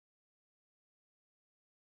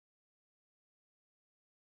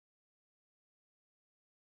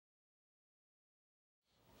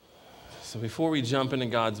So before we jump into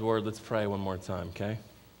God's word, let's pray one more time, okay?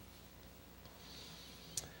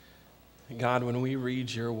 God, when we read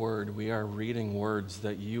your word, we are reading words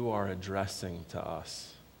that you are addressing to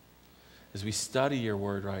us. As we study your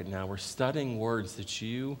word right now, we're studying words that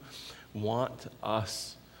you want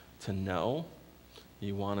us to know,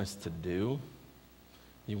 you want us to do.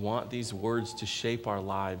 You want these words to shape our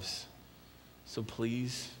lives. So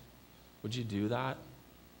please, would you do that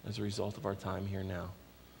as a result of our time here now?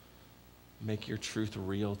 Make your truth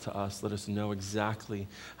real to us. Let us know exactly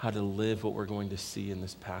how to live what we're going to see in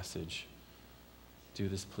this passage. Do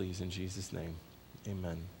this, please, in Jesus' name.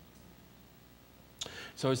 Amen.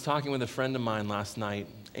 So I was talking with a friend of mine last night,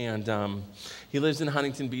 and he lives in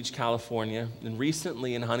Huntington Beach, California. And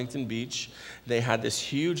recently in Huntington Beach, they had this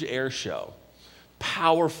huge air show.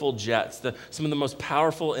 Powerful jets, some of the most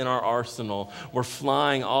powerful in our arsenal, were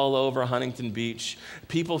flying all over Huntington Beach.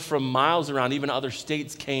 People from miles around, even other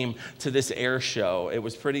states, came to this air show. It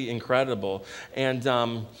was pretty incredible. And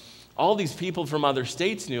all these people from other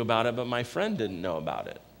states knew about it, but my friend didn't know about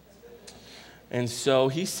it. And so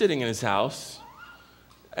he's sitting in his house,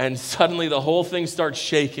 and suddenly the whole thing starts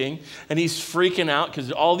shaking, and he's freaking out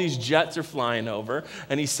because all these jets are flying over.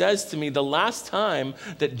 And he says to me, the last time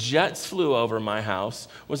that jets flew over my house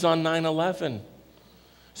was on 9/11.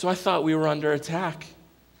 So I thought we were under attack.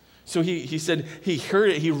 So he said he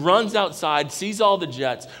heard it. He runs outside, sees all the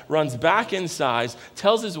jets, runs back inside,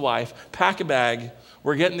 tells his wife, pack a bag.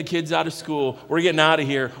 We're getting the kids out of school. We're getting out of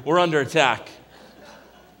here. We're under attack.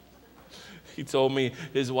 He told me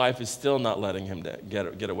his wife is still not letting him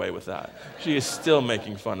get away with that. She is still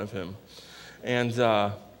making fun of him. And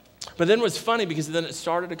but then it was funny because then it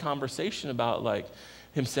started a conversation about like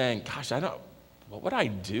him saying, gosh, what would I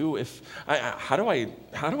do if, how do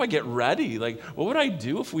I get ready? Like, what would I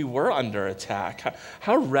do if we were under attack?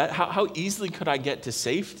 How easily could I get to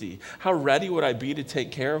safety? How ready would I be to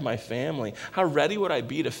take care of my family? How ready would I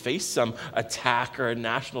be to face some attack or a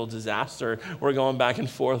national disaster? We're going back and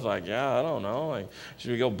forth like, yeah, I don't know. Like,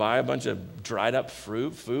 should we go buy a bunch of dried up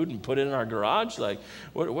food and put it in our garage? Like,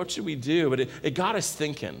 what should we do? But it got us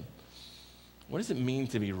thinking, what does it mean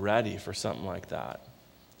to be ready for something like that?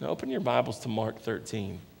 Now open your Bibles to Mark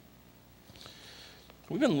 13.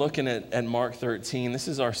 We've been looking at Mark 13. This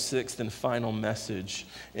is our sixth and final message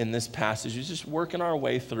in this passage. We're just working our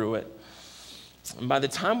way through it. And by the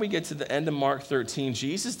time we get to the end of Mark 13,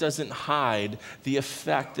 Jesus doesn't hide the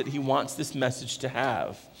effect that he wants this message to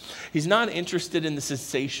have. He's not interested in the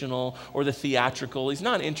sensational or the theatrical. He's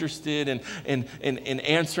not interested in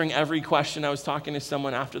answering every question. I was talking to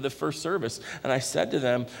someone after the first service, and I said to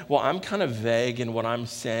them, well, I'm kind of vague in what I'm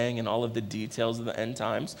saying and all of the details of the end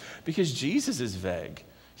times because Jesus is vague.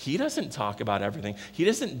 He doesn't talk about everything. He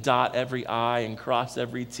doesn't dot every I and cross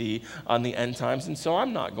every T on the end times, and so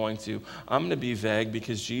I'm not going to. I'm going to be vague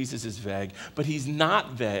because Jesus is vague, but he's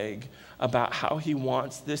not vague about how he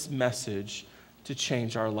wants this message to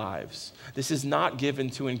change our lives. This is not given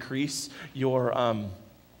to increase your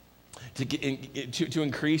to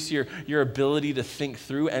increase your ability to think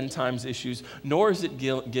through end times issues, nor is it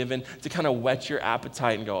given to kind of whet your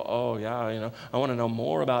appetite and go, oh yeah, I want to know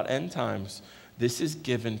more about end times. This is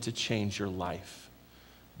given to change your life.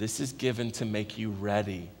 This is given to make you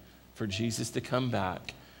ready for Jesus to come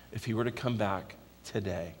back if he were to come back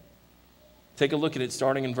today. Take a look at it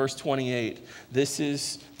starting in verse 28. This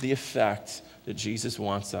is the effect that Jesus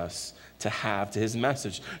wants us to have to his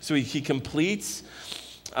message. So he completes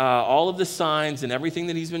all of the signs and everything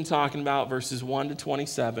that he's been talking about, verses 1 to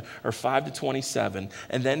 27, or 5 to 27.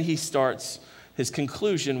 And then he starts his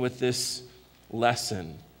conclusion with this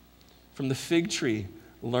lesson. From the fig tree,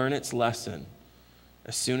 learn its lesson.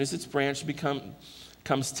 As soon as its branch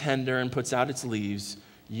becomes tender and puts out its leaves,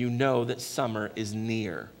 you know that summer is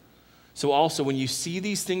near. So also, when you see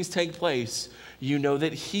these things take place, you know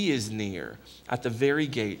that he is near at the very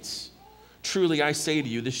gates. Truly, I say to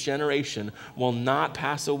you, this generation will not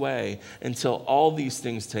pass away until all these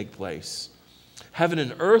things take place. Heaven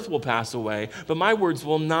and earth will pass away, but my words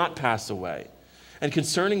will not pass away. And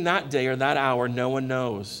concerning that day or that hour, no one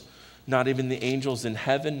knows. Not even the angels in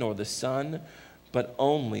heaven, nor the Son, but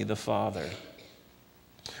only the Father.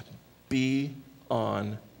 Be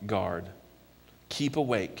on guard. Keep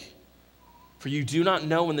awake. For you do not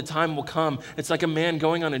know when the time will come. It's like a man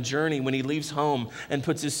going on a journey when he leaves home and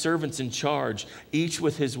puts his servants in charge, each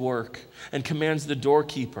with his work, and commands the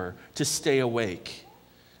doorkeeper to stay awake.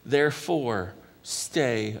 Therefore,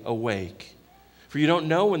 stay awake. For you don't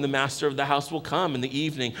know when the master of the house will come in the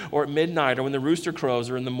evening or at midnight or when the rooster crows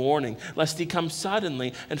or in the morning, lest he come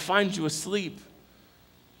suddenly and find you asleep.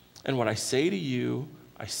 And what I say to you,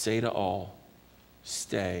 I say to all,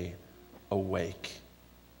 stay awake.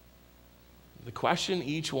 The question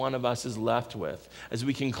each one of us is left with as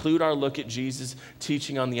we conclude our look at Jesus'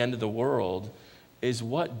 teaching on the end of the world is,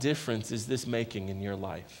 what difference is this making in your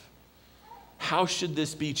life? How should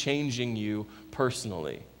this be changing you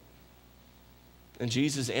personally? And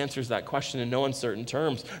Jesus answers that question in no uncertain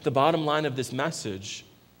terms. The bottom line of this message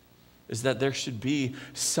is that there should be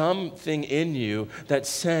something in you that's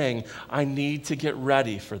saying, I need to get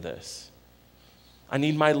ready for this. I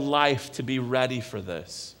need my life to be ready for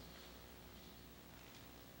this.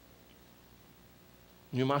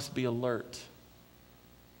 You must be alert.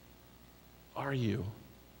 Are you?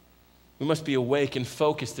 We must be awake and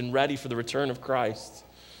focused and ready for the return of Christ.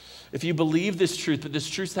 If you believe this truth, but this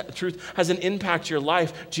truth has an impact to your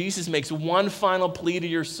life, Jesus makes one final plea to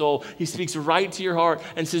your soul. He speaks right to your heart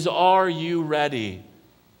and says, are you ready?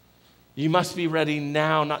 You must be ready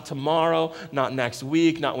now, not tomorrow, not next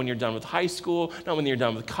week, not when you're done with high school, not when you're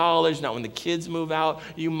done with college, not when the kids move out.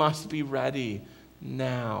 You must be ready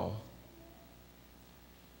now.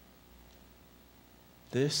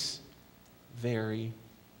 This very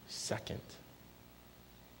second.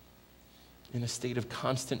 In a state of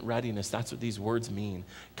constant readiness. That's what these words mean.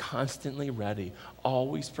 Constantly ready,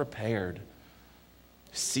 always prepared.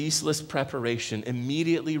 Ceaseless preparation,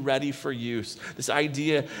 immediately ready for use. This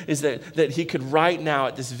idea is that he could right now,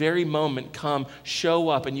 at this very moment, come, show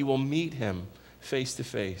up, and you will meet him face to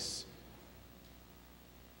face.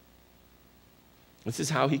 This is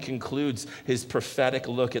how he concludes his prophetic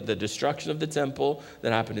look at the destruction of the temple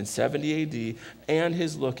that happened in 70 AD and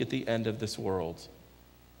his look at the end of this world.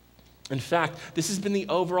 In fact, this has been the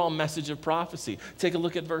overall message of prophecy. Take a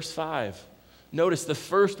look at verse 5. Notice the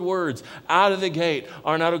first words out of the gate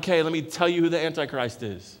are not, okay, let me tell you who the Antichrist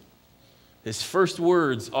is. His first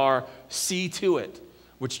words are, see to it,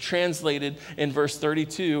 which translated in verse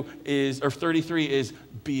 33 is,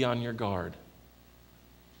 be on your guard.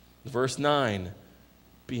 Verse 9,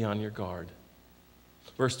 be on your guard.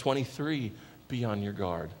 Verse 23, be on your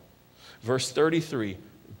guard. Verse 33,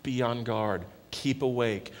 be on guard. Keep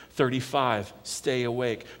awake. 35, stay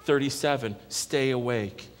awake. 37, stay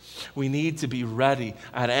awake. We need to be ready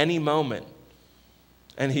at any moment.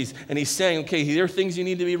 And he's saying, okay, here are things you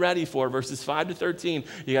need to be ready for. Verses 5 to 13,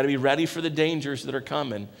 you got to be ready for the dangers that are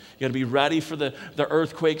coming. You got to be ready for the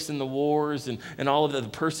earthquakes and the wars and all of the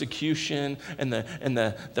persecution and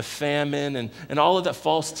the famine and all of the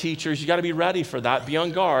false teachers. You got to be ready for that. Be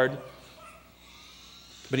on guard.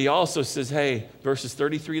 But he also says, hey, verses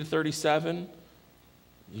 33 to 37,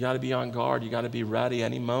 you got to be on guard. You got to be ready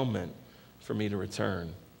any moment for me to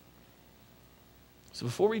return. So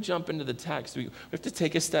before we jump into the text, we have to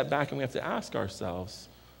take a step back and we have to ask ourselves,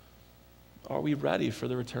 are we ready for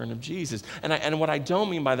the return of Jesus? And what I don't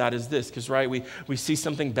mean by that is this, because right, we see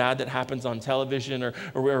something bad that happens on television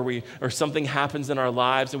or something happens in our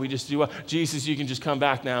lives and we just do, Jesus, you can just come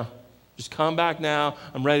back now. Just come back now.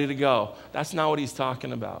 I'm ready to go. That's not what he's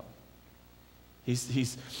talking about. He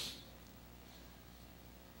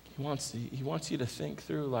wants you to think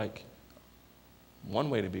through, like,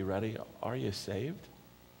 one way to be ready. Are you saved?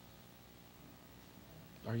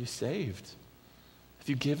 Are you saved? Have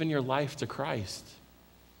you given your life to Christ?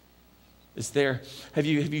 Have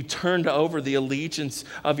you turned over the allegiance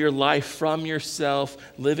of your life from yourself,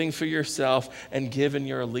 living for yourself, and given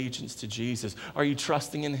your allegiance to Jesus? Are you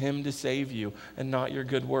trusting in him to save you and not your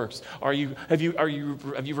good works? Have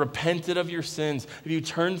you repented of your sins? Have you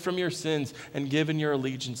turned from your sins and given your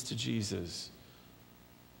allegiance to Jesus?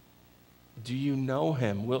 Do you know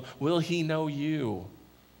him? Will he know you?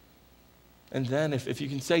 And then if you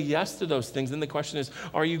can say yes to those things, then the question is,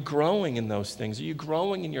 are you growing in those things? Are you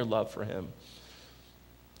growing in your love for him?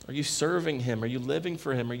 Are you serving him? Are you living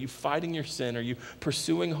for him? Are you fighting your sin? Are you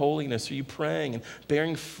pursuing holiness? Are you praying and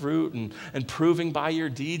bearing fruit and proving by your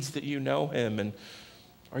deeds that you know him? And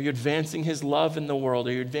are you advancing his love in the world?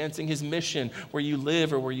 Are you advancing his mission where you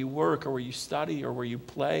live or where you work or where you study or where you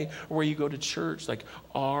play or where you go to church? Like,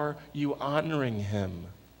 are you honoring him?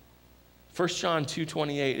 1 John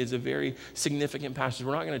 2:28 is a very significant passage.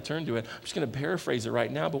 We're not going to turn to it. I'm just going to paraphrase it right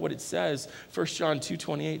now. But what it says, 1 John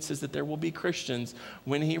 2:28 says that there will be Christians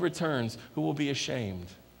when he returns who will be ashamed.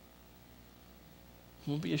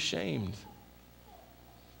 Who will be ashamed.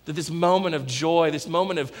 That this moment of joy, this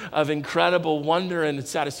moment of incredible wonder and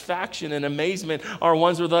satisfaction and amazement are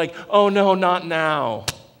ones where they're like, oh no, not now.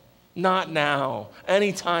 Not now.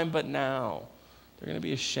 Anytime but now. They're going to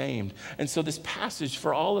be ashamed. And so this passage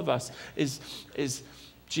for all of us is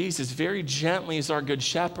Jesus very gently as our good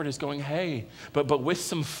shepherd is going, hey, but with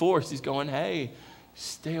some force, he's going, hey,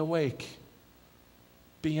 stay awake.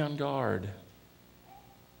 Be on guard.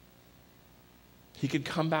 He could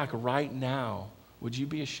come back right now. Would you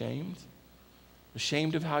be ashamed?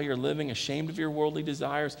 Ashamed of how you're living, ashamed of your worldly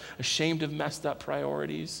desires, ashamed of messed up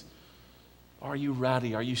priorities? Are you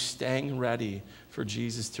ready? Are you staying ready for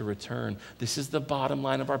Jesus to return? This is the bottom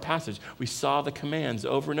line of our passage. We saw the commands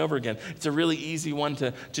over and over again. It's a really easy one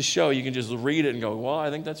to show. You can just read it and go, well,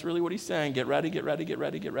 I think that's really what he's saying. Get ready, get ready, get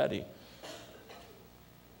ready, get ready.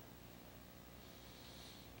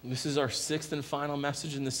 This is our sixth and final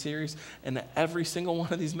message in the series, and every single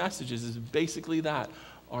one of these messages is basically that.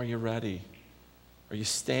 Are you ready? Are you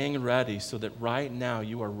staying ready so that right now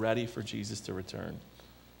you are ready for Jesus to return?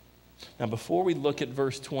 Now, before we look at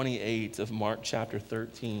verse 28 of Mark chapter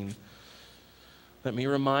 13, let me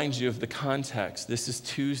remind you of the context. This is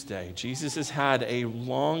Tuesday. Jesus has had a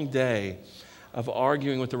long day of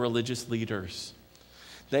arguing with the religious leaders.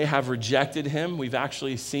 They have rejected him. We've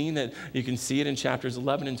actually seen that. You can see it in chapters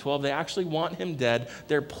 11 and 12. They actually want him dead.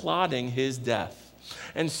 They're plotting his death.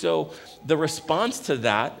 And so the response to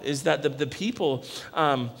that is that the people,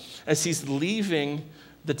 as he's leaving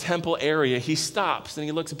the temple area, he stops and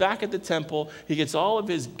he looks back at the temple. He gets all of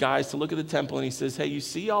his guys to look at the temple and he says, hey, you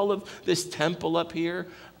see all of this temple up here?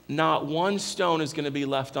 Not one stone is going to be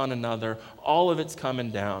left on another. All of it's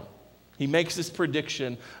coming down. He makes this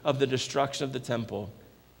prediction of the destruction of the temple.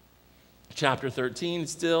 Chapter 13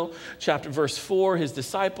 still, verse 4, his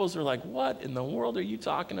disciples are like, what in the world are you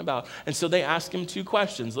talking about? And so they ask him two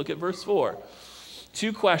questions. Look at verse 4.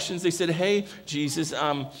 Two questions. They said, hey, Jesus,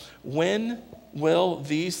 when will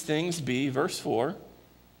these things be? Verse 4.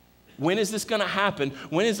 When is this going to happen?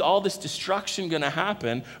 When is all this destruction going to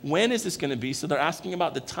happen? When is this going to be? So they're asking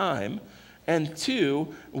about the time. And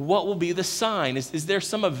two, what will be the sign? Is there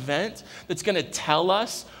some event that's going to tell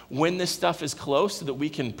us when this stuff is close so that we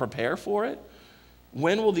can prepare for it?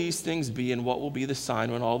 When will these things be, and what will be the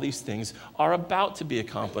sign when all these things are about to be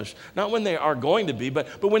accomplished? Not when they are going to be,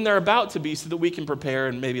 but when they're about to be, so that we can prepare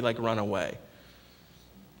and maybe like run away.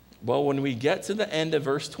 Well, when we get to the end of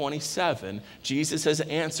verse 27, Jesus has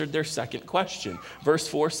answered their second question. Verse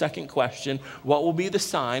 4, second question, what will be the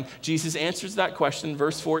sign? Jesus answers that question,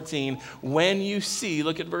 verse 14, when you see,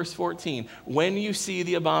 look at verse 14, when you see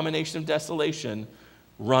the abomination of desolation,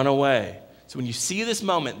 run away. So when you see this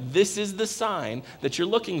moment, this is the sign that you're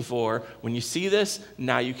looking for. When you see this,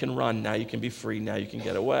 now you can run, now you can be free, now you can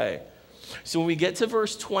get away. So when we get to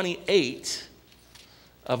verse 28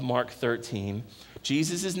 of Mark 13,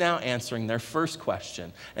 Jesus is now answering their first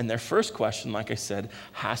question. And their first question, like I said,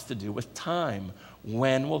 has to do with time.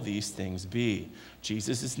 When will these things be?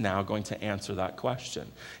 Jesus is now going to answer that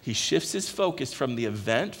question. He shifts his focus from the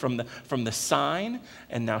event, from the sign,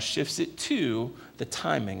 and now shifts it to the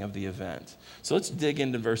timing of the event. So let's dig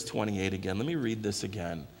into verse 28 again. Let me read this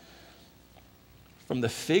again. From the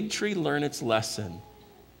fig tree, learn its lesson.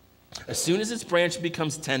 As soon as its branch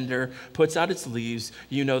becomes tender, puts out its leaves,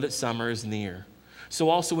 you know that summer is near. So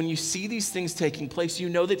also when you see these things taking place, you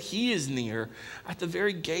know that he is near at the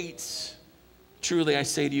very gates. Truly, I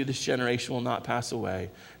say to you, this generation will not pass away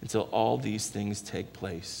until all these things take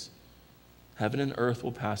place. Heaven and earth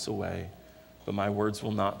will pass away, but my words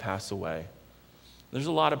will not pass away. There's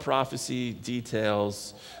a lot of prophecy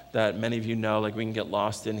details that many of you know, like we can get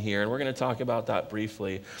lost in here, and we're going to talk about that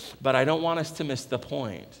briefly. But I don't want us to miss the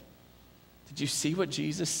point. Did you see what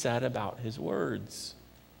Jesus said about his words?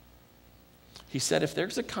 He said, if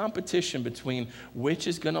there's a competition between which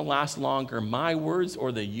is going to last longer, my words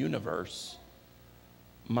or the universe,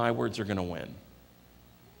 my words are going to win.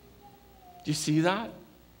 Do you see that?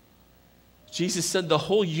 Jesus said the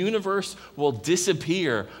whole universe will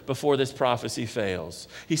disappear before this prophecy fails.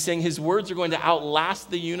 He's saying his words are going to outlast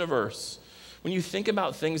the universe. When you think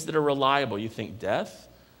about things that are reliable, you think death,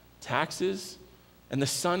 taxes, and the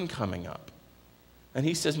sun coming up. And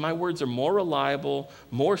he says, my words are more reliable,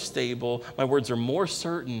 more stable, my words are more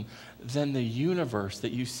certain than the universe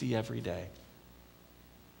that you see every day.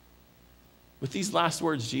 With these last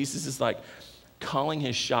words, Jesus is like calling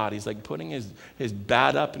his shot. He's like putting his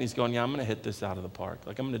bat up and he's going, yeah, I'm going to hit this out of the park.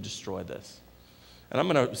 Like, I'm going to destroy this. And I'm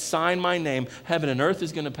going to sign my name. Heaven and earth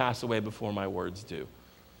is going to pass away before my words do.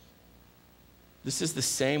 This is the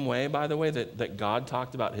same way, by the way, that God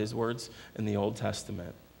talked about his words in the Old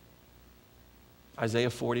Testament.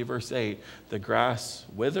 Isaiah 40, verse 8, the grass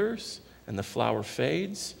withers and the flower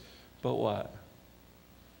fades, but what?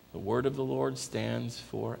 The word of the Lord stands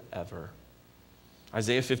forever.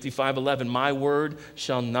 Isaiah 55:11, my word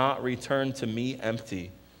shall not return to me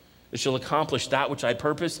empty. It shall accomplish that which I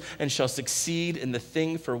purpose and shall succeed in the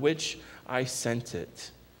thing for which I sent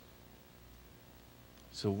it.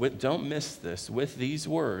 So don't miss this. With these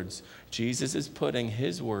words, Jesus is putting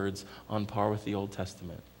his words on par with the Old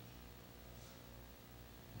Testament.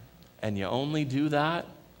 And you only do that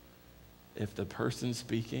if the person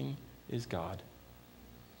speaking is God.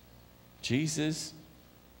 Jesus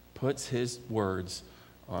puts his words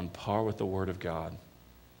on par with the word of God.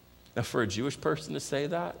 Now, for a Jewish person to say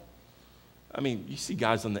that, I mean, you see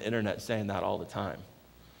guys on the internet saying that all the time.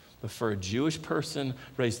 But for a Jewish person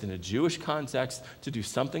raised in a Jewish context to do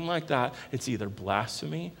something like that, it's either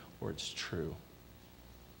blasphemy or it's true.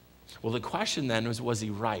 Well, the question then was he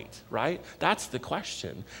right? That's the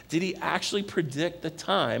question. Did he actually predict the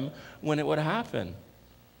time when it would happen?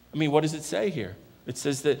 I mean, what does it say here? It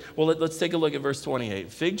says that, well, let's take a look at verse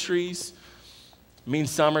 28. Fig trees mean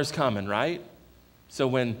summer's coming, right? So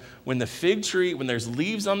when the fig tree, when there's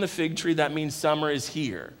leaves on the fig tree, that means summer is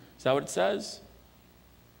here. Is that what it says?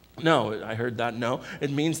 No, I heard that. No,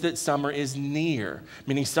 it means that summer is near,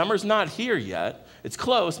 meaning summer's not here yet. It's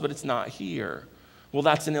close, but it's not here. Well,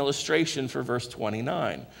 that's an illustration for verse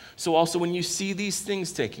 29. So also when you see these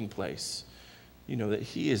things taking place, you know that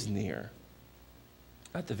he is near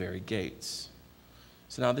at the very gates.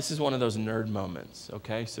 So now this is one of those nerd moments,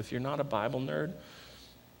 okay? So if you're not a Bible nerd,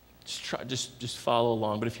 just follow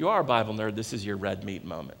along. But if you are a Bible nerd, this is your red meat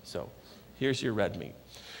moment. So here's your red meat.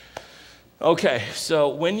 Okay, so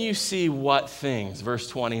when you see what things, verse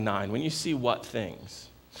 29, when you see what things?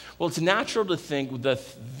 Well, it's natural to think that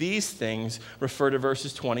these things refer to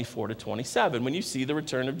verses 24 to 27. When you see the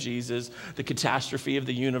return of Jesus, the catastrophe of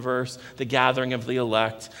the universe, the gathering of the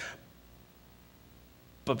elect.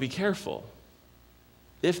 But be careful.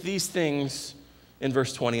 If these things in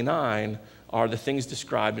verse 29 are the things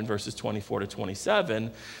described in verses 24 to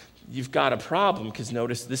 27, you've got a problem, because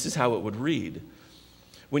notice this is how it would read.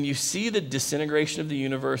 When you see the disintegration of the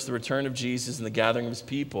universe, the return of Jesus, and the gathering of his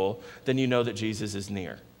people, then you know that Jesus is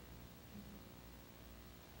near.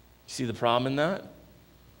 See the problem in that?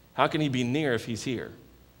 How can he be near if he's here?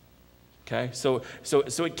 Okay, so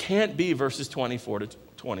it can't be verses 24 to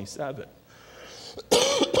 27.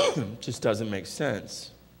 It just doesn't make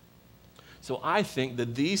sense. So I think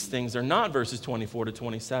that these things are not verses 24 to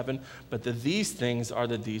 27, but that these things are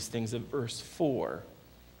these things of verse 4.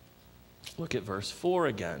 Look at verse 4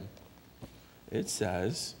 again. It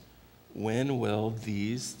says, when will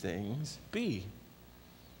these things be?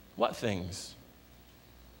 What things?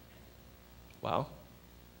 Well,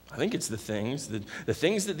 I think it's the things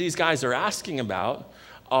that these guys are asking about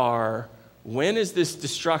are, when is this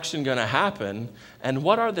destruction going to happen? And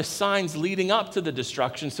what are the signs leading up to the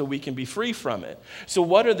destruction so we can be free from it? So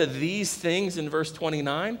what are these things in verse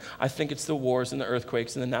 29? I think it's the wars and the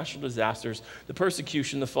earthquakes and the natural disasters, the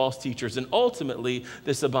persecution, the false teachers, and ultimately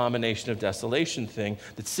this abomination of desolation thing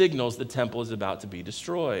that signals the temple is about to be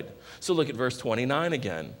destroyed. So look at verse 29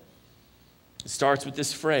 again. It starts with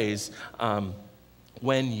this phrase,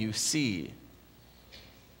 when you see.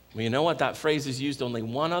 Well, you know what? That phrase is used only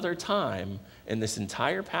one other time in this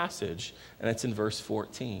entire passage, and it's in verse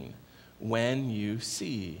 14. When you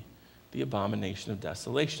see the abomination of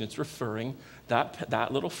desolation. It's referring,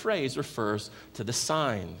 that little phrase refers to the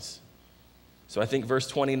signs. So I think verse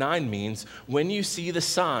 29 means, when you see the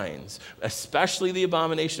signs, especially the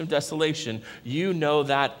abomination of desolation, you know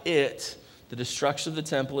that the destruction of the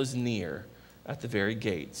temple is near at the very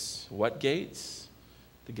gates. What gates?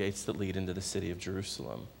 The gates that lead into the city of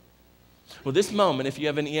Jerusalem. Well, this moment, if you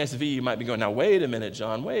have an ESV, you might be going, now wait a minute,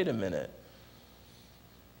 John, wait a minute.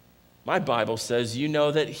 My Bible says you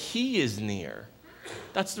know that he is near.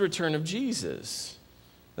 That's the return of Jesus.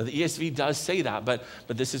 Now, the ESV does say that, but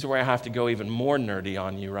this is where I have to go even more nerdy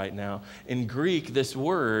on you right now. In Greek, this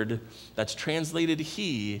word that's translated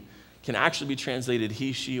he can actually be translated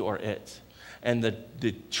he, she, or it. And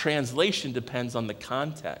the translation depends on the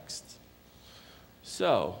context.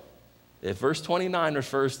 So, if verse 29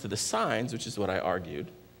 refers to the signs, which is what I argued,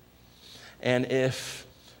 and if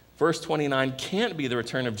verse 29 can't be the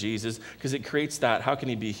return of Jesus because it creates that how can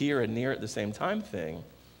he be here and near at the same time thing,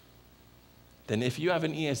 then if you have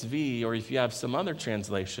an ESV or if you have some other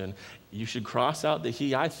translation, you should cross out the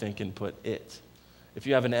he, I think, and put it. If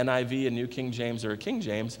you have an NIV, a New King James, or a King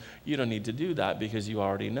James, you don't need to do that because you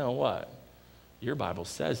already know what? Your Bible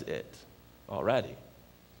says it already.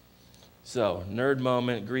 So, nerd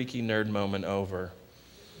moment, Greeky nerd moment over.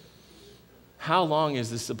 How long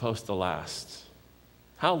is this supposed to last?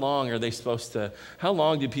 How long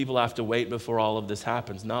do people have to wait before all of this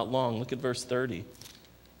happens? Not long. Look at verse 30.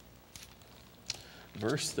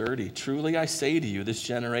 Verse 30, truly I say to you, this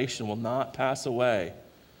generation will not pass away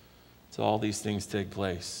till all these things take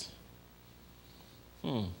place.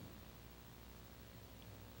 I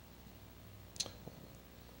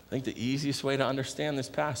think the easiest way to understand this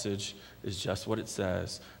passage is just what it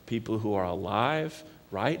says. People who are alive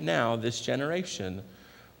right now, this generation,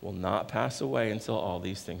 will not pass away until all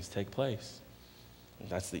these things take place.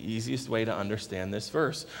 That's the easiest way to understand this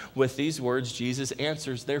verse. With these words, Jesus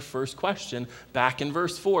answers their first question back in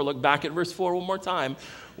verse 4. Look back at verse 4 one more time.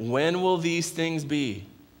 When will these things be?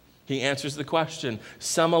 He answers the question.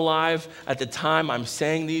 Some alive at the time I'm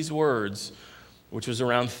saying these words, which was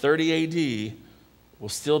around 30 AD, will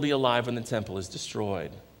still be alive when the temple is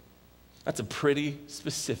destroyed. That's a pretty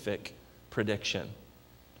specific prediction.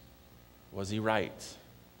 Was he right?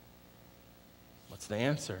 What's the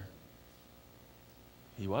answer?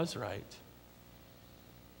 He was right.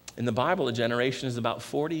 In the Bible, a generation is about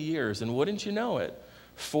 40 years, and wouldn't you know it,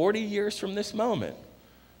 40 years from this moment,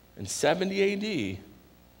 in 70 AD,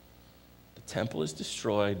 the temple is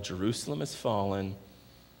destroyed, Jerusalem has fallen,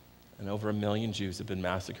 and over 1 million Jews have been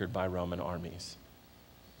massacred by Roman armies.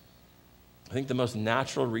 I think the most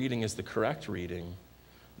natural reading is the correct reading.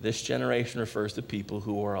 This generation refers to people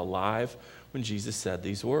who were alive when Jesus said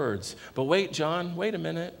these words. But wait, John, wait a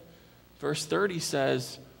minute. Verse 30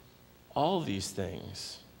 says, all these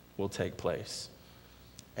things will take place.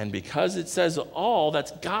 And because it says all,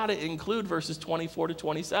 that's got to include verses 24 to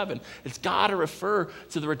 27. It's got to refer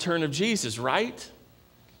to the return of Jesus, right?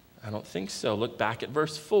 I don't think so. Look back at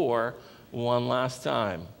verse 4 one last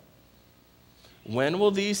time. When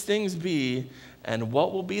will these things be, and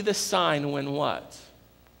what will be the sign when what?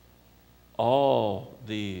 All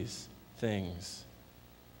these things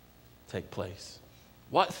take place.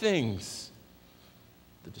 What things?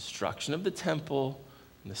 The destruction of the temple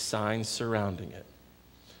and the signs surrounding it.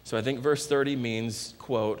 So I think verse 30 means,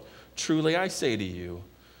 quote, truly I say to you,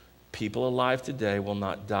 people alive today will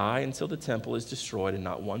not die until the temple is destroyed and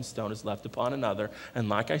not one stone is left upon another. And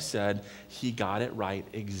like I said, he got it right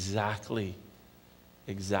exactly.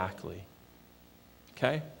 Exactly.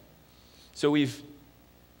 Okay? So we've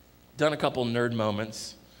done a couple nerd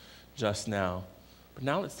moments just now. But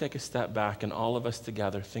now let's take a step back and all of us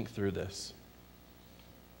together think through this.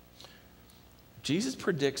 Jesus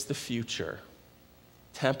predicts the future.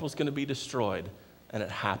 Temple's going to be destroyed, and it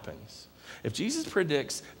happens. If Jesus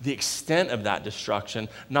predicts the extent of that destruction,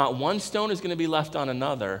 not one stone is going to be left on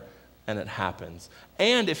another, and it happens.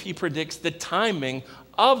 And if he predicts the timing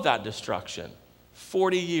of that destruction,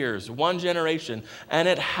 40 years, one generation, and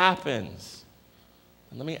it happens.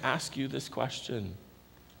 And let me ask you this question.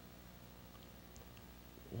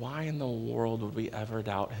 Why in the world would we ever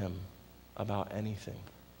doubt him about anything?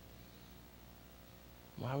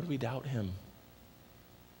 Why would we doubt him?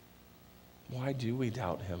 Why do we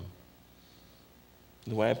doubt him?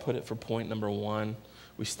 The way I put it for point number 1,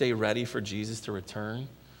 we stay ready for Jesus to return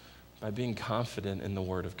by being confident in the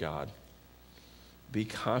Word of God. Be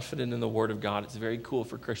confident in the Word of God. It's very cool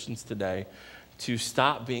for Christians today to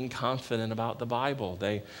stop being confident about the Bible.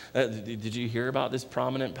 Did you hear about this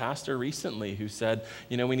prominent pastor recently who said,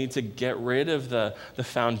 we need to get rid of the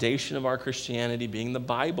foundation of our Christianity being the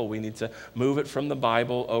Bible. We need to move it from the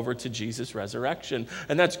Bible over to Jesus' resurrection.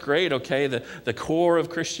 And that's great, okay? The core of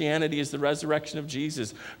Christianity is the resurrection of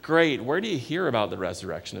Jesus. Great. Where do you hear about the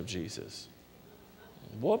resurrection of Jesus?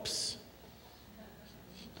 Whoops.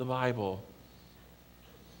 The Bible.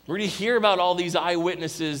 Where do you hear about all these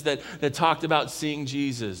eyewitnesses that talked about seeing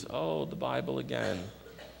Jesus? Oh, the Bible again.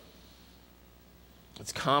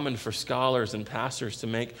 It's common for scholars and pastors to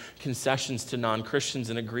make concessions to non-Christians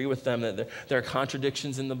and agree with them that there are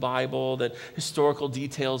contradictions in the Bible, that historical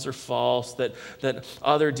details are false, that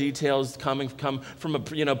other details come from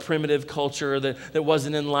a primitive culture that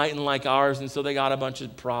wasn't enlightened like ours, and so they got a bunch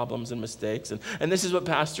of problems and mistakes. And this is what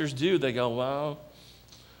pastors do. They go, well,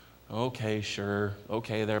 okay, sure.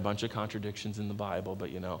 Okay, there are a bunch of contradictions in the Bible, but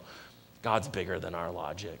God's bigger than our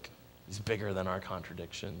logic. He's bigger than our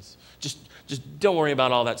contradictions. Just don't worry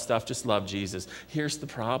about all that stuff. Just love Jesus. Here's the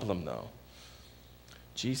problem, though.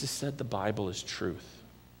 Jesus said the Bible is truth,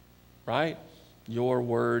 right? Your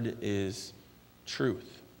word is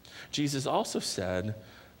truth. Jesus also said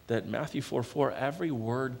that Matthew 4:4, every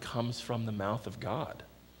word comes from the mouth of God.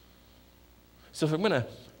 So if I'm going to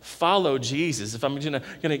follow Jesus, if I'm going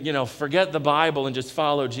to forget the Bible and just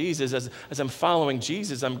follow Jesus, as I'm following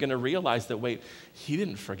Jesus, I'm going to realize that, wait, he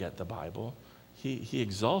didn't forget the Bible. He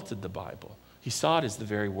exalted the Bible. He saw it as the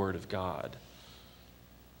very word of God.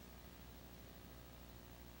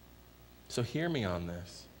 So hear me on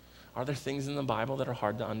this. Are there things in the Bible that are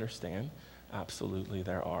hard to understand? Absolutely,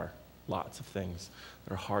 there are. Lots of things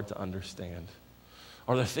that are hard to understand.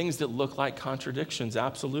 Are there things that look like contradictions?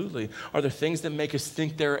 Absolutely. Are there things that make us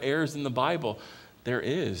think there are errors in the Bible? There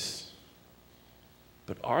is.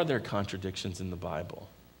 But are there contradictions in the Bible?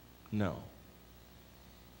 No.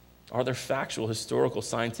 Are there factual, historical,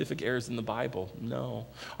 scientific errors in the Bible? No.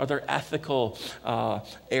 Are there ethical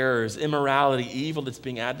errors, immorality, evil that's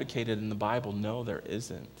being advocated in the Bible? No, there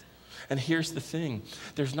isn't. And here's the thing.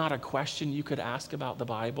 There's not a question you could ask about the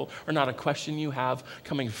Bible or not a question you have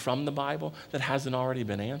coming from the Bible that hasn't already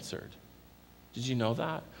been answered. Did you know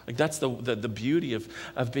that? Like that's the beauty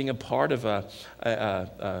of being a part of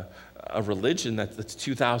a religion that's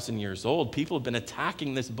 2,000 years old. People have been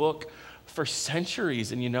attacking this book for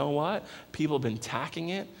centuries. And you know what? People have been attacking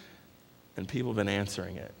it and people have been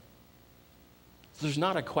answering it. So there's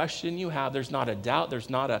not a question you have. There's not a doubt. There's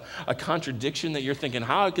not a contradiction that you're thinking,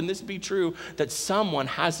 how can this be true, that someone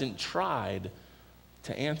hasn't tried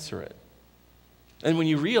to answer it? And when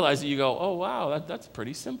you realize it, you go, oh, wow, that's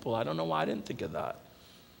pretty simple. I don't know why I didn't think of that.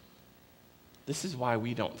 This is why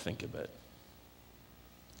we don't think of it.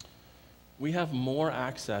 We have more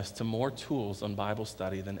access to more tools on Bible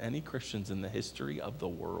study than any Christians in the history of the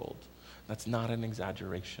world. That's not an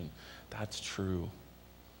exaggeration. That's true.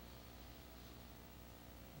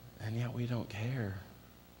 And yet we don't care.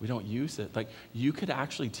 We don't use it. Like, you could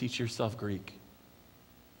actually teach yourself Greek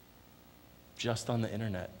just on the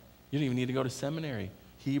internet. You don't even need to go to seminary.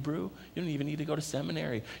 Hebrew, you don't even need to go to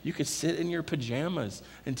seminary. You could sit in your pajamas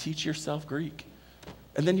and teach yourself Greek.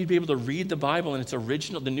 And then you'd be able to read the Bible in its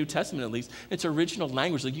original, the New Testament at least, its original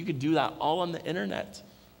language. Like, you could do that all on the internet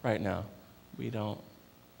right now. We don't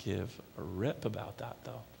give a rip about that,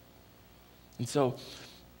 though. And so,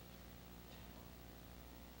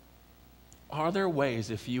 are there ways,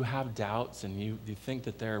 if you have doubts and you think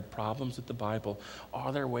that there are problems with the Bible,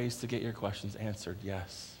 are there ways to get your questions answered?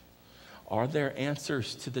 Yes. Are there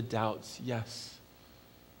answers to the doubts? Yes.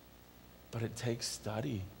 But it takes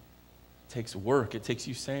study. It takes work. It takes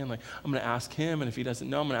you saying, like, I'm going to ask him, and if he doesn't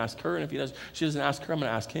know, I'm going to ask her, and if she doesn't ask her, I'm going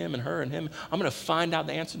to ask him and her and him. I'm going to find out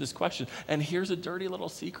the answer to this question. And here's a dirty little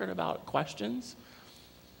secret about questions.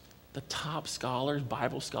 The top scholars,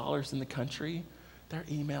 Bible scholars in the country, their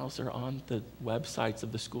emails are on the websites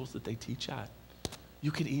of the schools that they teach at.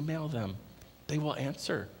 You could email them. They will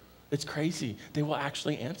answer. It's crazy. They will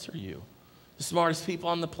actually answer you. The smartest people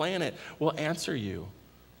on the planet will answer you.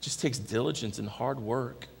 It just takes diligence and hard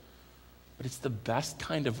work. But it's the best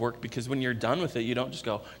kind of work, because when you're done with it, you don't just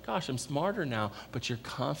go, gosh, I'm smarter now, but your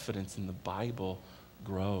confidence in the Bible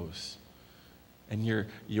grows. And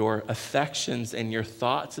your affections and your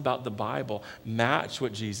thoughts about the Bible match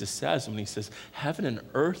what Jesus says when he says, heaven and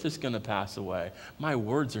earth is going to pass away. My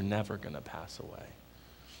words are never going to pass away.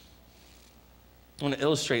 I want to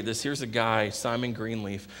illustrate this. Here's a guy, Simon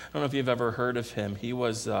Greenleaf. I don't know if you've ever heard of him. He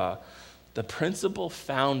was the principal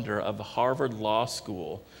founder of Harvard Law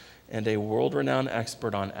School and a world-renowned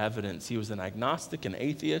expert on evidence. He was an agnostic, an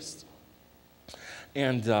atheist,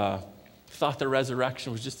 and thought the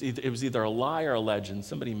resurrection was either a lie or a legend.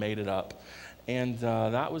 Somebody made it up. And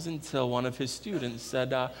that was until one of his students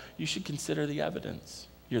said, you should consider the evidence.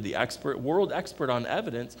 You're the expert, world expert on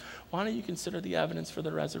evidence. Why don't you consider the evidence for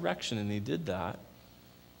the resurrection? And he did that.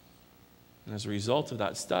 And as a result of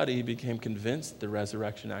that study, he became convinced the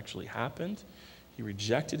resurrection actually happened. He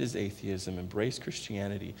rejected his atheism, embraced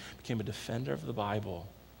Christianity, became a defender of the Bible.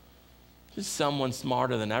 Just someone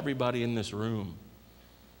smarter than everybody in this room.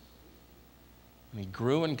 And he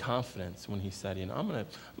grew in confidence when he said, I'm going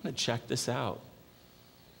to check this out.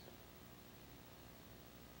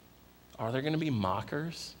 Are there going to be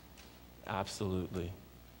mockers? Absolutely.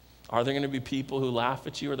 Are there going to be people who laugh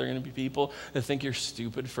at you? Are there going to be people that think you're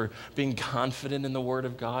stupid for being confident in the Word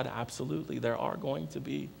of God? Absolutely. There are going to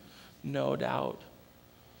be, no doubt.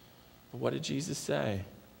 But what did Jesus say?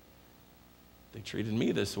 They treated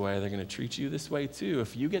me this way. They're going to treat you this way too.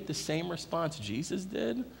 If you get the same response Jesus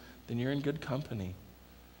did, then you're in good company.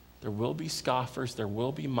 There will be scoffers, there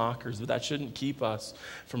will be mockers, but that shouldn't keep us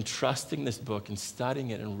from trusting this book and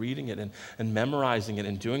studying it and reading it and memorizing it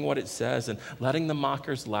and doing what it says and letting the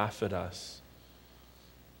mockers laugh at us.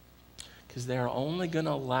 Because they are only going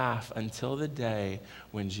to laugh until the day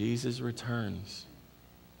when Jesus returns.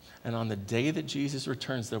 And on the day that Jesus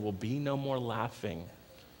returns, there will be no more laughing,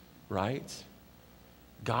 right?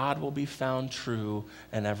 God will be found true,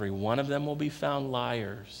 and every one of them will be found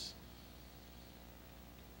liars.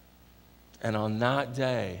 And on that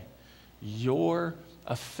day, your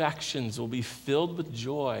affections will be filled with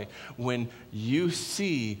joy when you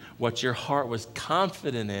see what your heart was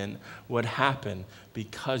confident in would happen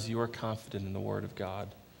because you are confident in the Word of God.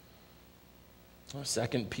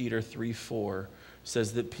 2 Peter 3:4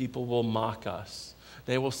 says that people will mock us.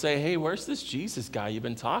 They will say, hey, where's this Jesus guy? You've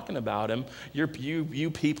been talking about him. You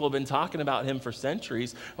people have been talking about him for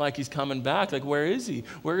centuries like he's coming back. Like, where is he?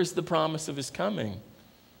 Where is the promise of his coming?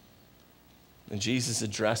 And Jesus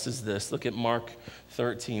addresses this. Look at Mark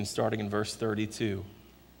 13, starting in verse 32.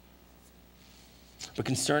 But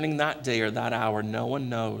concerning that day or that hour, no one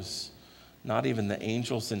knows, not even the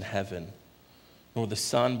angels in heaven, nor the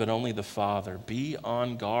Son, but only the Father. Be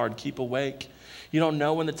on guard, keep awake. You don't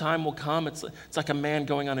know when the time will come. It's like a man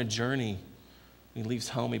going on a journey. When he leaves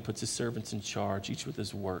home, he puts his servants in charge, each with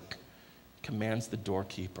his work, commands the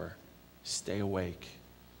doorkeeper, stay awake.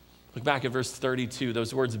 Look back at verse 32.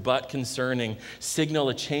 Those words, but concerning, signal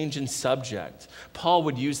a change in subject. Paul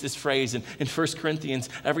would use this phrase in 1 Corinthians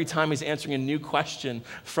every time he's answering a new question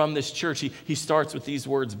from this church. He starts with these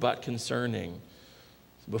words, but concerning.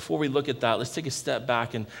 Before we look at that, let's take a step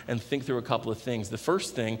back and think through a couple of things. The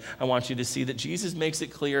first thing, I want you to see that Jesus makes it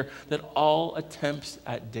clear that all attempts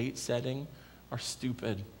at date setting are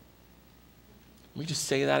stupid. Let me just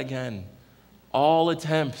say that again. All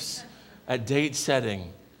attempts at date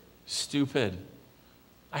setting, stupid.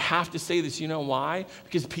 I have to say this, you know why?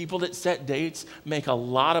 Because people that set dates make a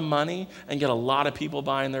lot of money and get a lot of people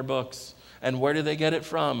buying their books. And where do they get it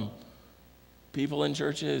from? People in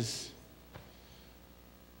churches.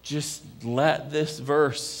 Just let this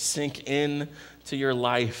verse sink in to your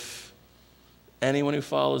life. Anyone who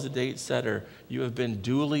follows a date setter, you have been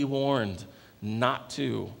duly warned not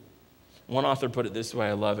to. One author put it this way,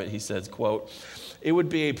 I love it. He says, quote, "It would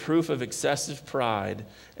be a proof of excessive pride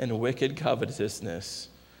and wicked covetousness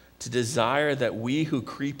to desire that we who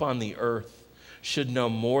creep on the earth should know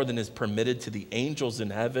more than is permitted to the angels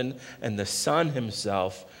in heaven and the Son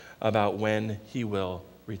himself about when he will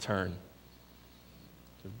return."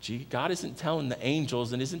 God isn't telling the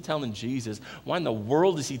angels and isn't telling Jesus. Why in the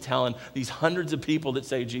world is he telling these hundreds of people that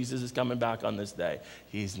say Jesus is coming back on this day?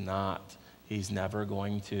 He's not. He's never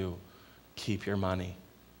going to. Keep your money.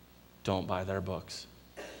 Don't buy their books.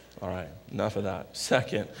 All right, enough of that.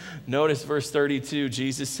 Second, notice verse 32.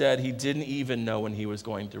 Jesus said he didn't even know when he was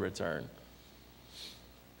going to return.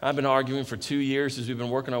 I've been arguing for 2 years as we've been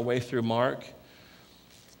working our way through Mark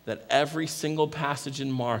that every single passage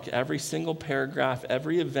in Mark, every single paragraph,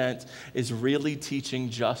 every event is really teaching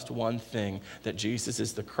just one thing, that Jesus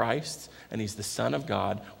is the Christ and he's the Son of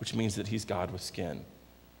God, which means that he's God with skin.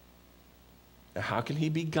 Now, how can he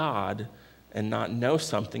be God and not know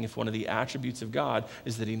something if one of the attributes of God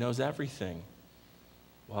is that he knows everything?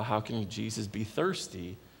 Well, how can Jesus be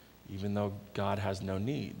thirsty even though God has no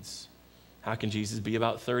needs? How can Jesus be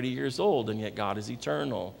about 30 years old and yet God is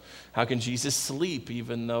eternal? How can Jesus sleep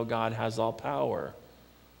even though God has all power?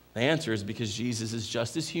 The answer is because Jesus is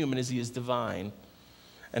just as human as he is divine.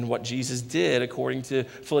 And what Jesus did, according to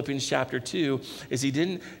Philippians chapter 2, is he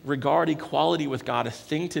didn't regard equality with God a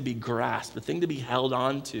thing to be grasped, a thing to be held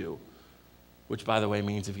on to, which, by the way,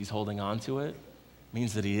 means if he's holding on to it,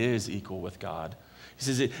 means that he is equal with God. He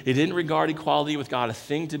says he didn't regard equality with God a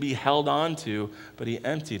thing to be held on to, but he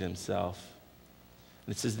emptied himself.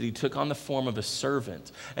 And it says that he took on the form of a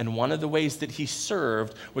servant. And one of the ways that he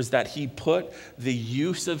served was that he put the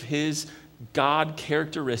use of his God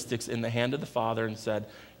characteristics in the hand of the Father and said,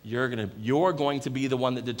 you're going to be the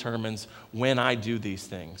one that determines when I do these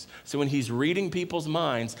things. So when he's reading people's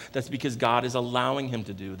minds, that's because God is allowing him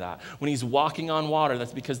to do that. When he's walking on water,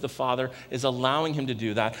 that's because the Father is allowing him to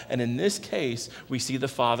do that. And in this case, we see the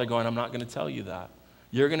Father going, I'm not going to tell you that.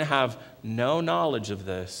 You're going to have no knowledge of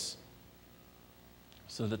this,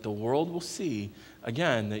 so that the world will see,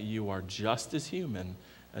 again, that you are just as human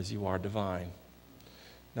as you are divine.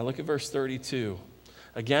 Now look at verse 32.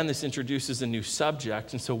 Again, this introduces a new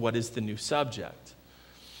subject, and so what is the new subject?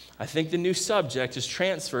 I think the new subject is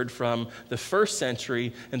transferred from the first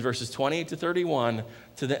century in verses 28 to 31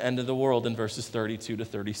 to the end of the world in verses 32 to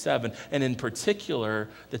 37, and in particular,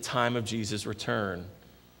 the time of Jesus' return.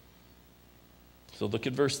 So look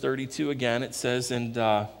at verse 32 again. It says,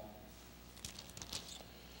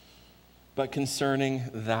 but concerning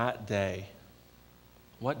that day.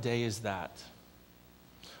 What day is that?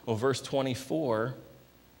 Well, verse 24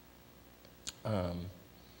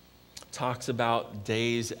 talks about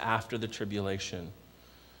days after the tribulation.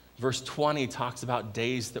 Verse 20 talks about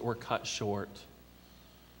days that were cut short.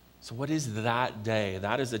 So what is that day?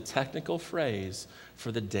 That is a technical phrase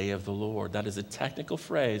for the day of the Lord. That is a technical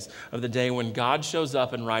phrase of the day when God shows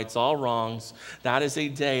up and rights all wrongs. That is a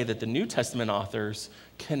day that the New Testament authors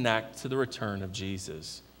connect to the return of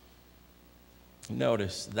Jesus.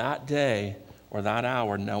 Notice, that day or that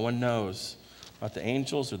hour, no one knows. Not the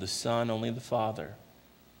angels or the Son, only the Father.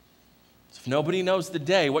 So if nobody knows the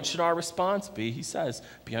day, what should our response be? He says,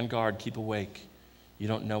 be on guard, keep awake. You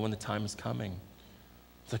don't know when the time is coming.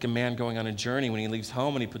 It's like a man going on a journey when he leaves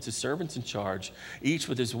home and he puts his servants in charge, each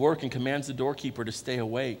with his work, and commands the doorkeeper to stay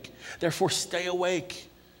awake. Therefore, stay awake.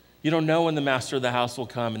 You don't know when the master of the house will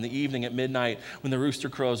come, in the evening, at midnight, when the rooster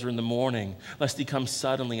crows, or in the morning, lest he come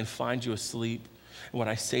suddenly and find you asleep. And what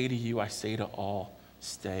I say to you, I say to all,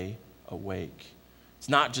 stay awake. It's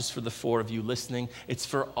not just for the 4 of you listening. It's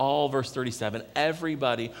for all, verse 37,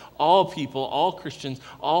 everybody, all people, all Christians,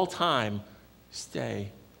 all time, stay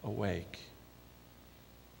awake.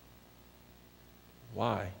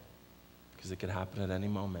 Why? Because it could happen at any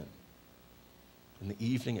moment. In the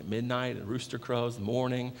evening, at midnight, at rooster crows, the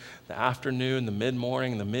morning, the afternoon, the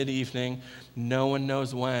mid-morning, the mid-evening. No one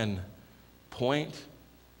knows when. Point,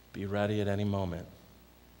 be ready at any moment.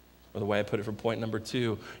 Or the way I put it for point number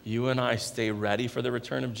 2, you and I stay ready for the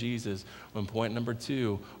return of Jesus when point number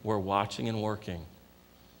 2, we're watching and working.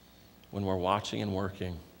 When we're watching and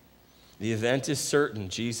working. The event is certain.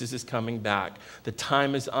 Jesus is coming back. The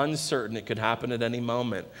time is uncertain. It could happen at any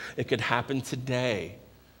moment. It could happen today.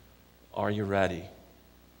 Are you ready?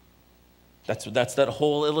 That's that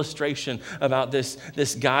whole illustration about this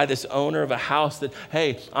guy, this owner of a house that,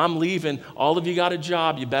 hey, I'm leaving. All of you got a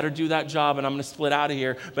job. You better do that job, and I'm going to split out of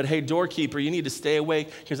here. But hey, doorkeeper, you need to stay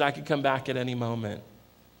awake because I could come back at any moment.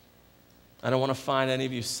 I don't want to find any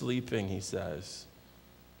of you sleeping, he says.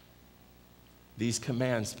 These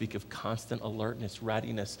commands speak of constant alertness,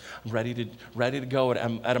 readiness, ready to go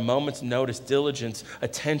at a moment's notice, diligence,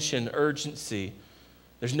 attention, urgency.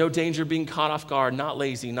 There's no danger of being caught off guard, not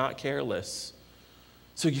lazy, not careless.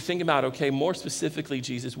 So you think about, okay, more specifically,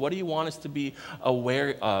 Jesus, what do you want us to be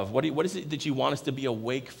aware of? What is it that you want us to be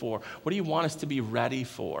awake for? What do you want us to be ready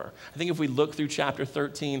for? I think if we look through chapter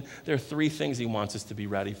 13, there are 3 things he wants us to be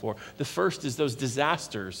ready for. The first is those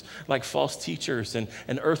disasters like false teachers and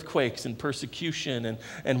earthquakes and persecution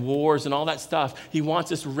and wars and all that stuff. He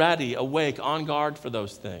wants us ready, awake, on guard for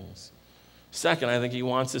those things. Second, I think he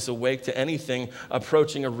wants us awake to anything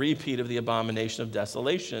approaching a repeat of the abomination of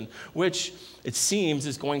desolation, which it seems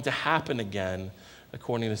is going to happen again,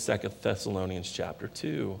 according to 2 Thessalonians chapter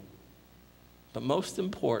 2. But most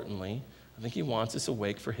importantly, I think he wants us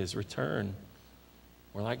awake for his return.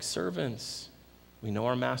 We're like servants. We know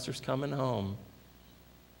our master's coming home.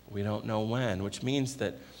 We don't know when, which means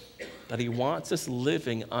that he wants us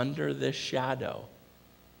living under this shadow,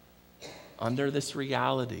 under this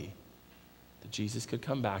reality, that Jesus could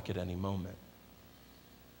come back at any moment.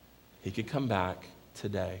 He could come back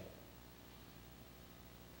today.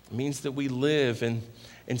 It means that we live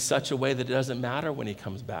in such a way that it doesn't matter when he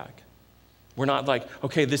comes back. We're not like,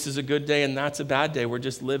 okay, this is a good day and that's a bad day. We're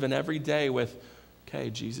just living every day with,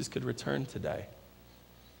 okay, Jesus could return today.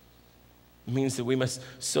 It means that we must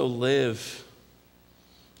so live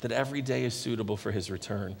that every day is suitable for his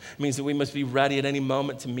return. It means that we must be ready at any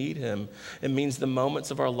moment to meet him. It means the moments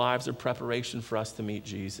of our lives are preparation for us to meet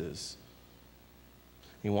Jesus.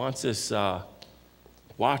 He wants us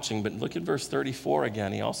watching, but look at verse 34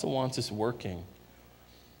 again. He also wants us working.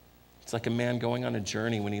 It's like a man going on a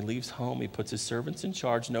journey. When he leaves home, he puts his servants in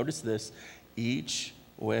charge. Notice this, each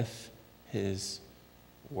with his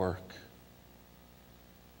work.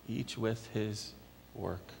 Each with his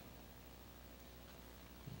work.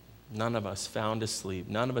 None of us found asleep,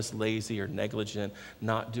 none of us lazy or negligent,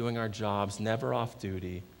 not doing our jobs, never off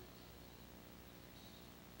duty.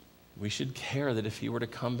 We should care that if he were to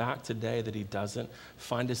come back today, that he doesn't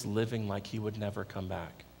find us living like he would never come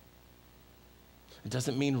back. It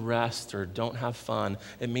doesn't mean rest or don't have fun.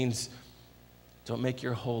 It means don't make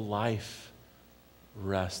your whole life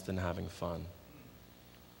rest and having fun.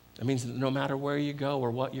 It means that no matter where you go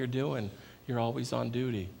or what you're doing, you're always on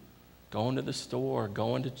duty. Going to the store,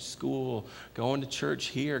 going to school, going to church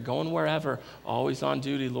here, going wherever, always on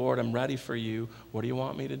duty. Lord, I'm ready for you. What do you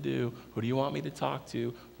want me to do? Who do you want me to talk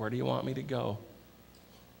to? Where do you want me to go?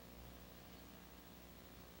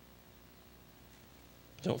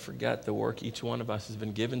 Don't forget the work each one of us has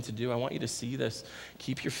been given to do. I want you to see this.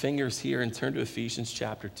 Keep your fingers here and turn to Ephesians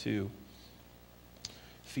chapter 2.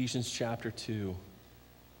 Ephesians chapter 2.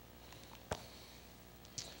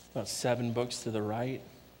 About 7 books to the right.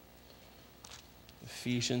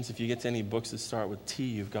 Ephesians, if you get to any books that start with T,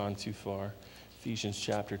 you've gone too far. Ephesians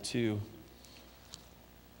chapter 2.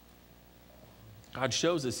 God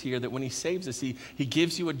shows us here that when he saves us, he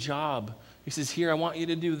gives you a job. He says, here, I want you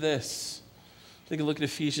to do this. Take a look at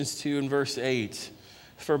Ephesians 2 and verse 8.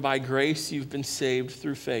 For by grace you've been saved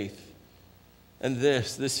through faith. And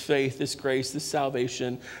this faith, this grace, this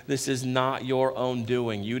salvation, this is not your own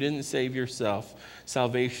doing. You didn't save yourself.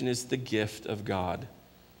 Salvation is the gift of God,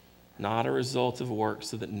 not a result of works,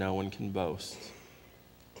 so that no one can boast.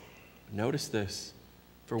 Notice this.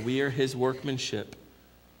 For we are his workmanship,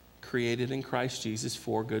 created in Christ Jesus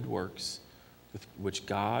for good works, which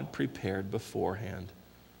God prepared beforehand,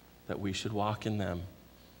 that we should walk in them.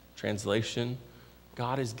 Translation,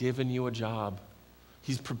 God has given you a job.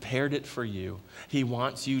 He's prepared it for you. He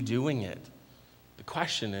wants you doing it. The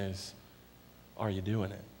question is, are you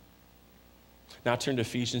doing it? Now turn to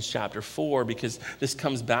Ephesians chapter 4, because this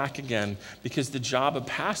comes back again, because the job of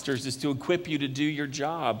pastors is to equip you to do your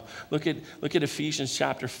job. Look at Ephesians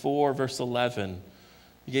chapter 4, verse 11.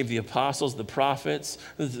 He gave the apostles, the prophets,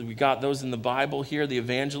 we got those in the Bible here, the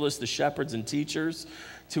evangelists, the shepherds and teachers,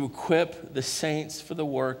 to equip the saints for the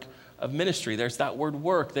work of ministry. There's that word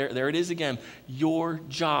work. There it is again. Your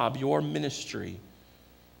job, your ministry.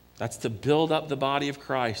 That's to build up the body of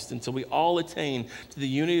Christ until we all attain to the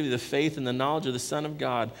unity of the faith and the knowledge of the Son of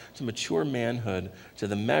God, to mature manhood, to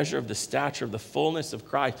the measure of the stature of the fullness of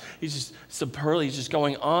Christ. He's just superlative. He's just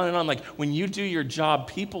going on and on. Like when you do your job,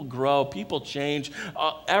 people grow, people change.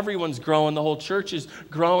 Everyone's growing. The whole church is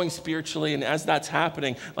growing spiritually. And as that's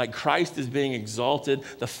happening, like Christ is being exalted,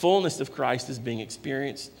 the fullness of Christ is being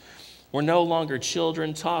experienced. We're no longer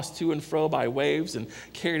children tossed to and fro by waves and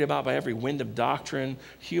carried about by every wind of doctrine,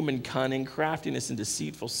 human cunning, craftiness, and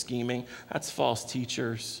deceitful scheming. That's false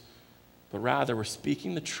teachers. But rather, we're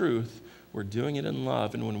speaking the truth. We're doing it in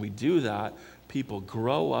love. And when we do that, people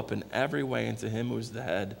grow up in every way into him who is the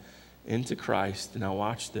head, into Christ. Now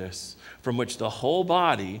watch this. From which the whole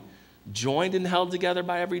body, joined and held together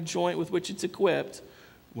by every joint with which it's equipped,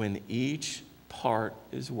 when each part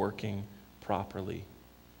is working properly,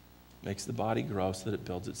 makes the body grow so that it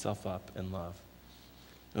builds itself up in love.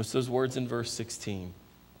 Notice those words in verse 16.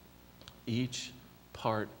 Each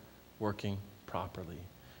part working properly.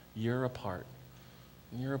 You're a part.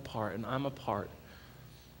 And you're a part, and I'm a part.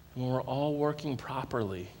 And when we're all working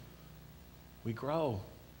properly, we grow.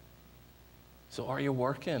 So are you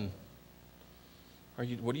working?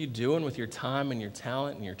 What are you doing with your time and your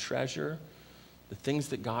talent and your treasure? The things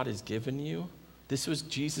that God has given you? This was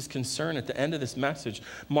Jesus' concern at the end of this message.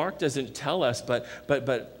 Mark doesn't tell us, but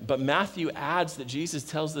Matthew adds that Jesus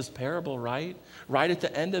tells this parable, right? Right at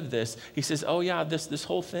the end of this, he says, oh yeah, this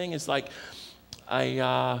whole thing is like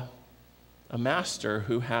a master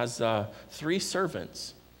who has 3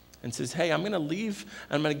 servants and says, hey, I'm going to leave,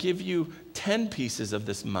 and I'm going to give you 10 pieces of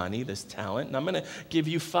this money, this talent, and I'm going to give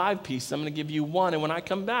you 5 pieces. I'm going to give you 1, and when I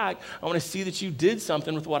come back, I want to see that you did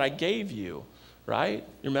something with what I gave you, right?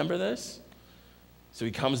 You remember this? So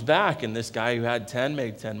he comes back, and this guy who had 10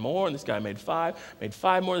 made 10 more, and this guy made 5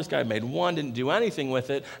 more. This guy made 1, didn't do anything with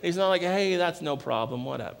it. And he's not like, hey, that's no problem,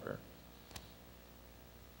 whatever.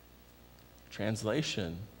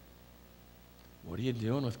 Translation, what are you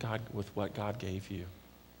doing with God, with what God gave you?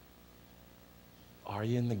 Are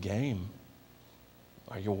you in the game?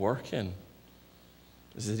 Are you working?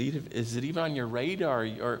 Is it even on your radar,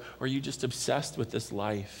 or are you just obsessed with this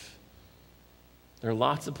life? There are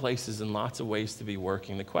lots of places and lots of ways to be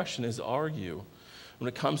working. The question is, are you? When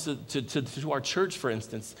it comes to our church, for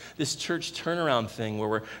instance, this church turnaround thing where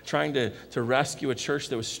we're trying to rescue a church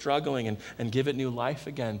that was struggling and give it new life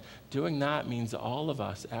again, doing that means all of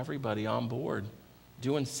us, everybody on board,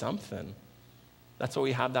 doing something. That's why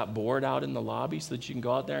we have that board out in the lobby so that you can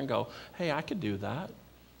go out there and go, hey, I could do that.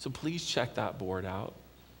 So please check that board out.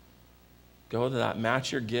 Go to that.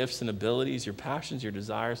 Match your gifts and abilities, your passions, your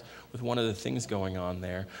desires with one of the things going on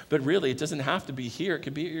there. But really, it doesn't have to be here. It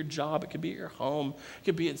could be at your job. It could be at your home. It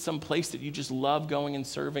could be at some place that you just love going and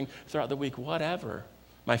serving throughout the week, whatever.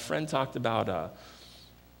 My friend talked about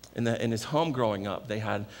in his home growing up,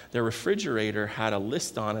 their refrigerator had a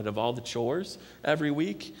list on it of all the chores every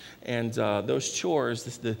week. And those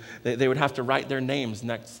chores, they would have to write their names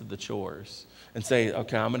next to the chores and say,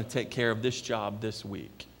 okay, I'm going to take care of this job this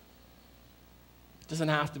week. Doesn't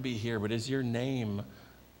have to be here, but is your name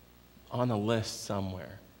on a list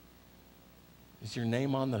somewhere? Is your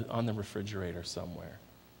name on the refrigerator somewhere?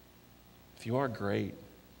 If you are, great.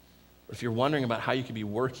 But if you're wondering about how you could be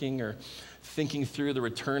working or thinking through the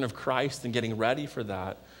return of Christ and getting ready for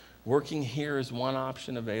that, working here is one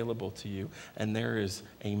option available to you, and there is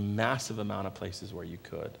a massive amount of places where you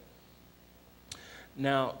could.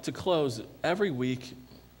 Now, to close, every week,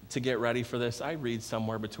 to get ready for this, I read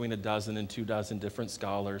somewhere between 12 and 24 different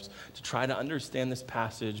scholars to try to understand this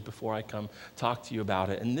passage before I come talk to you about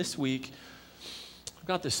it. And this week, I've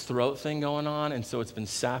got this throat thing going on, and so it's been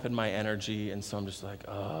sapping my energy, and so I'm just like,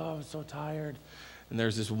 oh, I'm so tired. And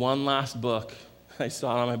there's this one last book. I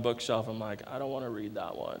saw it on my bookshelf. I'm like, I don't want to read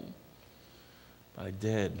that one. But I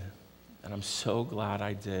did, and I'm so glad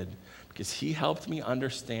I did, because he helped me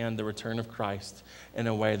understand the return of Christ in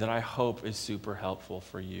a way that I hope is super helpful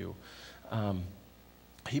for you.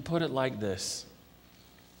 He put it like this.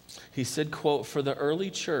 He said, quote, for the early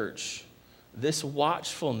church, this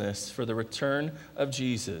watchfulness for the return of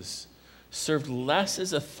Jesus served less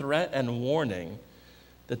as a threat and warning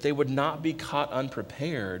that they would not be caught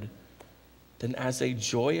unprepared than as a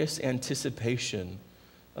joyous anticipation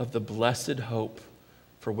of the blessed hope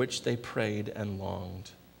for which they prayed and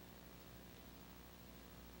longed.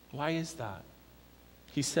 Why is that?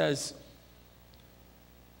 He says,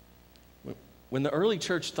 when the early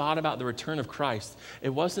church thought about the return of Christ, it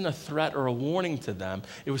wasn't a threat or a warning to them.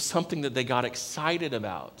 It was something that they got excited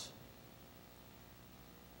about.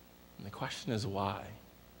 And the question is why?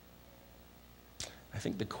 I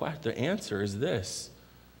think the answer is this.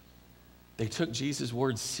 They took Jesus'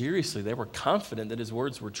 words seriously. They were confident that his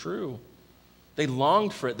words were true. They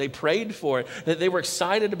longed for it. They prayed for it. That they were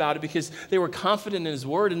excited about it because they were confident in his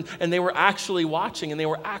word, and they were actually watching and they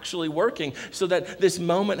were actually working, so that this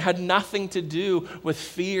moment had nothing to do with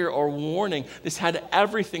fear or warning. This had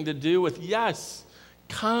everything to do with, yes,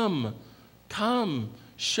 come,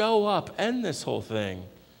 show up, end this whole thing.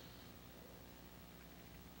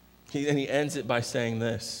 And he ends it by saying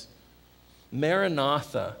this: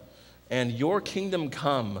 Maranatha and your kingdom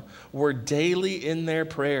come were daily in their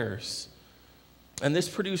prayers. And this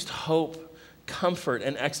produced hope, comfort,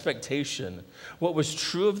 and expectation. What was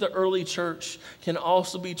true of the early church can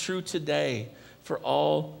also be true today for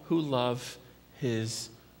all who love his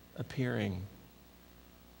appearing.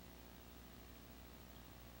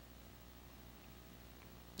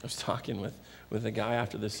 I was talking with a guy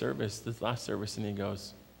after this last service, and he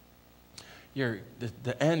goes,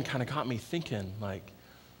 the end kind of got me thinking, like,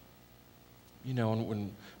 you know,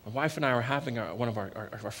 when my wife and I were having one of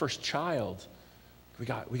our first child, we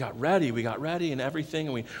got ready and everything,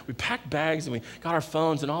 and we packed bags and we got our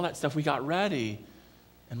phones and all that stuff. We got ready,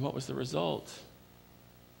 and what was the result?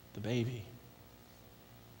 The baby.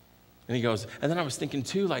 And he goes, and then I was thinking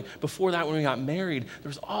too, like before that when we got married, there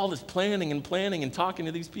was all this planning and talking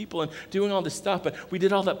to these people and doing all this stuff, but we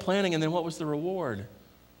did all that planning, and then what was the reward?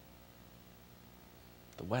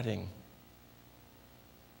 The wedding.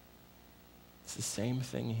 It's the same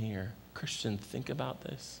thing here. Christian, think about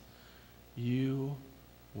this. You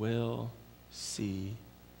will see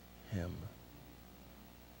him.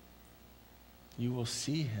 You will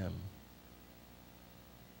see him.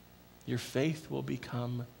 Your faith will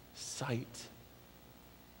become sight.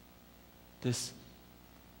 This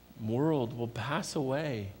world will pass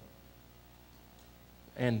away,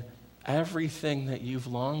 and everything that you've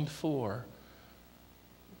longed for,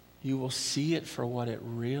 you will see it for what it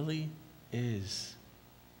really is.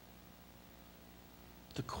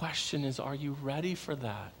 The question is, are you ready for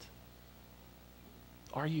that?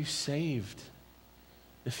 Are you saved?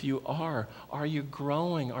 If you are you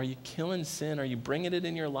growing? Are you killing sin? Are you bringing it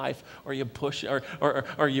in your life? Or are you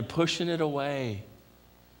are you pushing it away?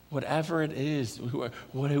 Whatever it is,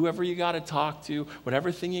 whoever you got to talk to,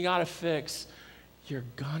 whatever thing you got to fix, you're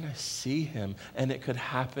going to see him, and it could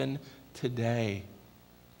happen today.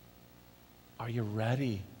 Are you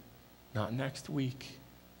ready? Not next week,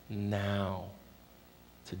 now.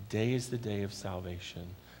 Today is the day of salvation.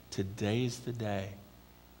 Today is the day.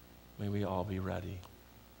 May we all be ready.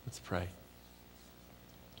 Let's pray.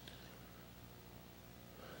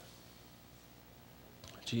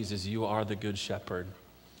 Jesus, you are the good shepherd,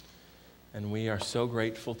 and we are so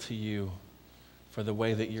grateful to you for the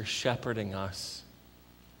way that you're shepherding us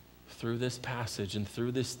through this passage and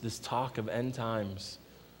through this talk of end times.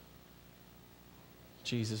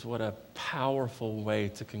 Jesus, what a powerful way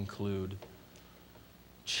to conclude,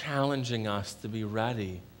 challenging us to be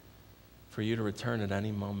ready for you to return at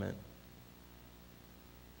any moment.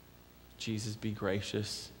 Jesus, be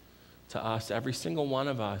gracious to us. Every single one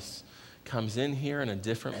of us comes in here in a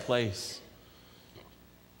different place,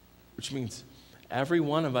 which means every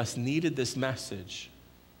one of us needed this message,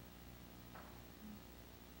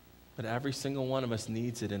 but every single one of us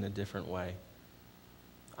needs it in a different way.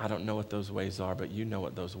 I don't know what those ways are, but you know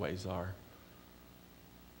what those ways are.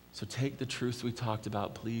 So take the truths we talked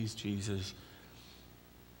about, please, Jesus,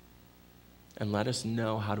 and let us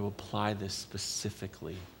know how to apply this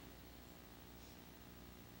specifically.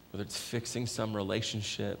 Whether it's fixing some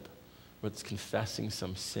relationship, whether it's confessing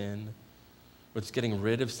some sin, whether it's getting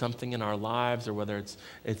rid of something in our lives, or whether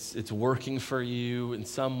it's working for you in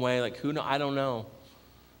some way, like who know? I don't know.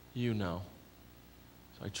 You know.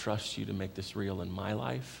 So I trust you to make this real in my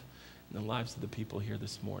life and the lives of the people here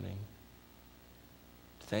this morning.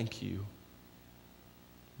 Thank you.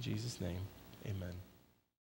 In Jesus' name, amen.